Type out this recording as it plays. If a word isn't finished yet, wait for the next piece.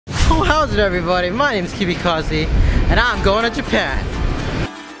Oh, how's it everybody? My name is Kibikaze and I'm going to Japan.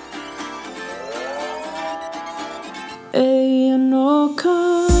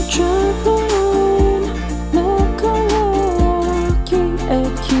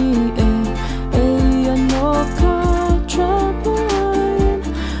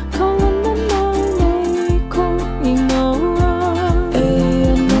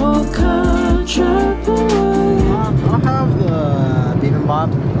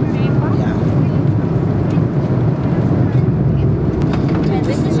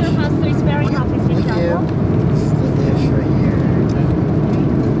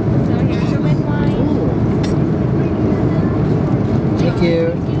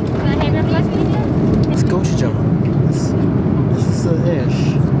 It's gochujang. This is the dish.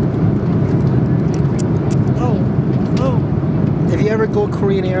 Oh. If you ever go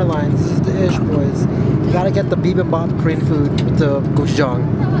Korean Airlines, this is the dish, boys. You gotta get the bibimbap Korean food with the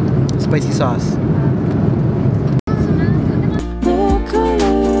gochujang, spicy sauce.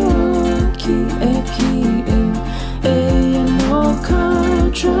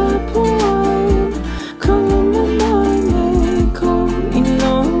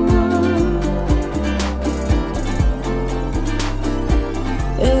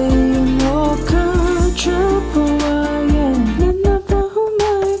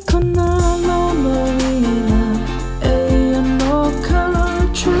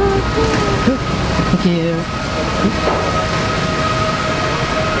 Thank you.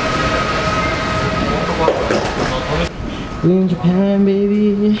 We in Japan,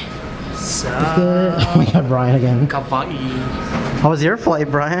 baby. So oh my god, Brian again. Kawaii. How was your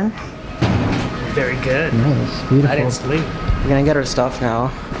flight, Brian? Very good. Nice, beautiful. I didn't sleep. We're gonna get our stuff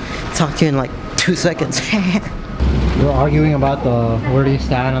now. Talk to you in like 2 seconds. We're arguing about where do you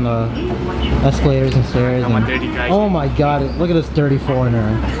stand on the escalators and stairs. I'm a dirty guy. Oh my god, look at this dirty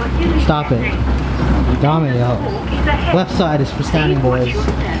foreigner. Stop it. Dominate. Left side is for standing, boys.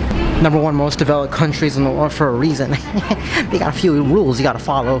 #1 most developed countries in the world for a reason. They got a few rules you gotta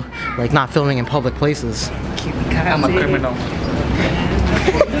follow, like not filming in public places. I'm a criminal.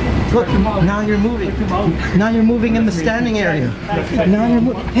 Look, now you're moving. Now you're moving in the standing area. Now you're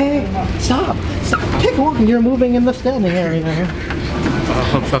moving. Hey, stop! Stop! Pick one. You're moving in the standing area.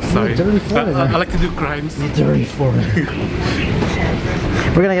 I'm so sorry. Dirty foreigner. I like to do crimes. You dirty foreigner.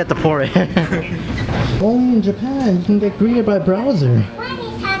 We're gonna get deported. Only in Japan you can get greeted by a browser.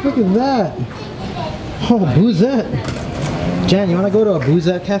 Look at that. Oh, Boozette. Jan, you wanna go to a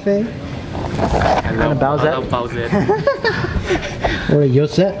Boozette cafe? Hello. Bowsette. Or a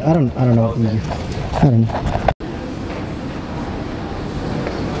Yoset? I don't know what you mean. I don't know.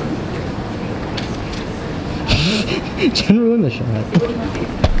 Jen ruined the shot.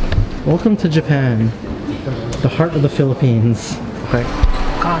 Welcome to Japan, the heart of the Philippines. Okay.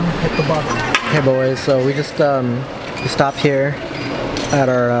 Hit the button. Hey boys, so we just we stopped here at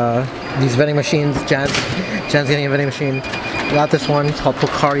our these vending machines. Jan's getting a vending machine. We got this one. It's called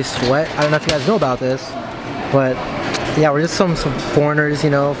Pocari Sweat. I don't know if you guys know about this, but yeah, we're just some foreigners, you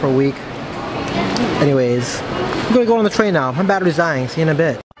know, for a week. Anyways, I'm gonna go on the train now. My battery's dying. See you in a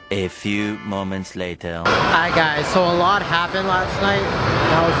bit. A few moments later. Hi guys, so a lot happened last night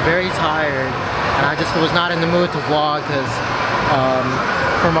and I was very tired and I just was not in the mood to vlog because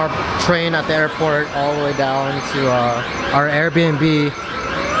from our train at the airport all the way down to our Airbnb,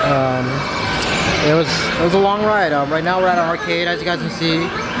 it was a long ride. Right now we're at an arcade, as you guys can see.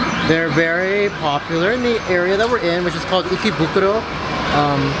 They're very popular in the area that we're in, which is called Ikebukuro.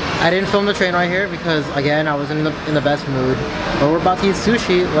 I didn't film the train right here because again I wasn't in the best mood. But we're about to eat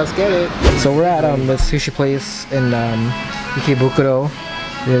sushi. Let's get it. So we're at the sushi place in Ikebukuro.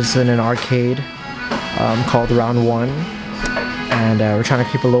 It is in an arcade called Round 1, and we're trying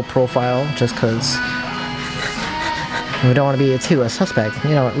to keep a low profile just because we don't want to be too a suspect.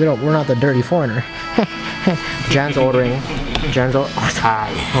 You know, we're not the dirty foreigner. Jan's ordering.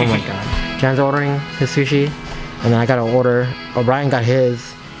 Oh my god. Jan's ordering his sushi, and then I gotta order. O'Brien got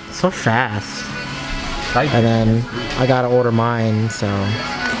his so fast, and then I gotta order mine. So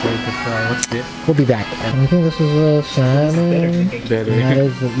we'll be back. I think this is a salmon, and that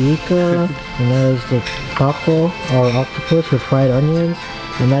is the ika, and that is the taco or octopus with fried onions,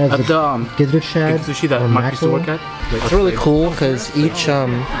 and that is the gizzard shad sushi that Mark used to work at. It's really cool because each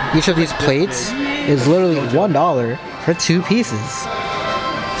of these plates is literally $1 for 2 pieces.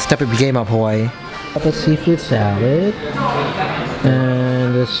 Step up your game up, Hawaii. Got the seafood salad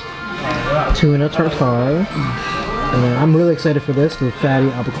and this tuna tartare, and then I'm really excited for this, the fatty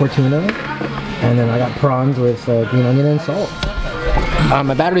albacore tuna, and then I got prawns with green onion and salt.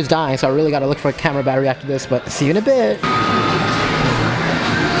 My battery's dying, so I really gotta look for a camera battery after this, but see you in a bit.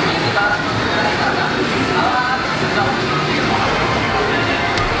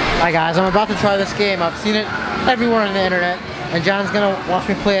 Alright guys, I'm about to try this game. I've seen it everywhere on the internet. And John's gonna watch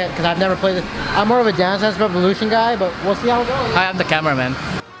me play it because I've never played it. I'm more of a Dance Dance Revolution guy, but we'll see how it goes. Hi, I'm the cameraman.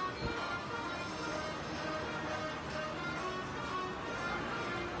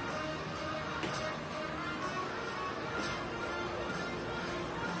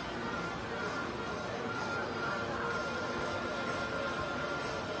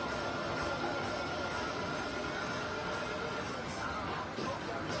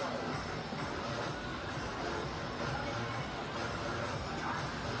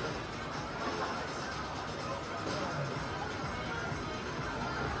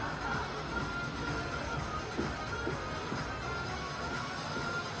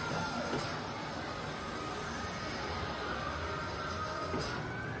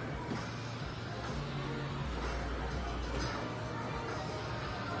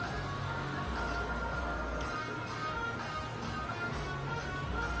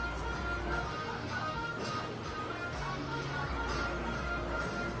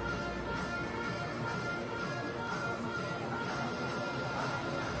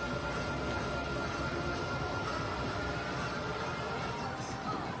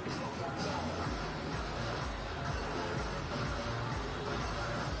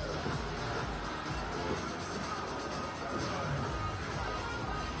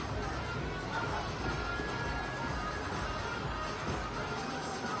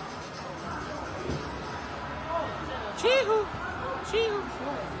 Chee-hoo! Chee-hoo!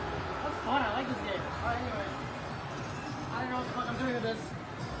 That's fun, I like this game. Alright, anyway. I don't know what the fuck I'm doing with this.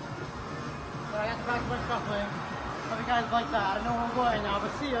 But I got to practice my shuffling. Hope you guys like that. I don't know where I'm going now, but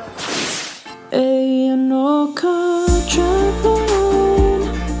see ya!